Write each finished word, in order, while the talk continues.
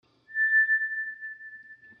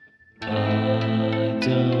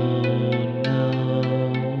don't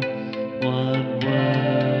know what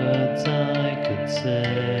words I could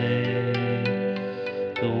say.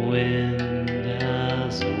 The wind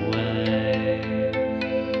has a way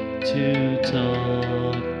to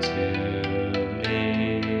talk to me.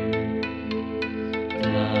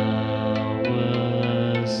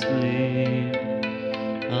 Flowers sleep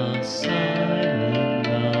a silent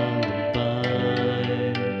lullaby.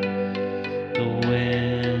 The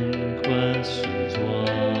wind questions why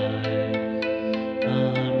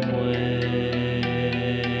I'm waiting.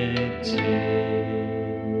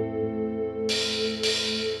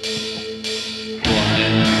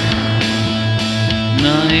 Quiet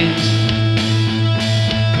night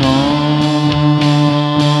calls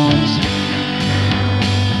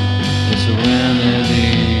the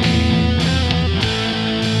serenity.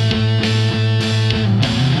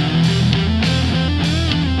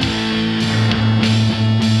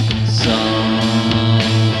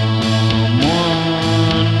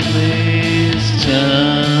 Someone please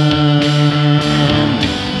tell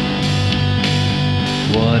me,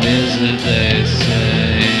 what is it they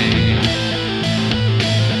say?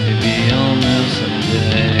 Maybe I'll know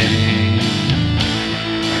someday.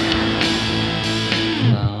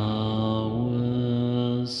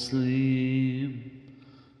 Flowers sleep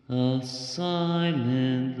a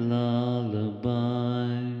silent lullaby.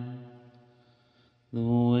 The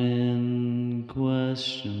wind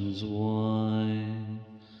questions why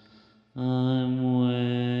I'm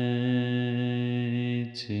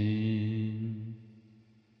waiting.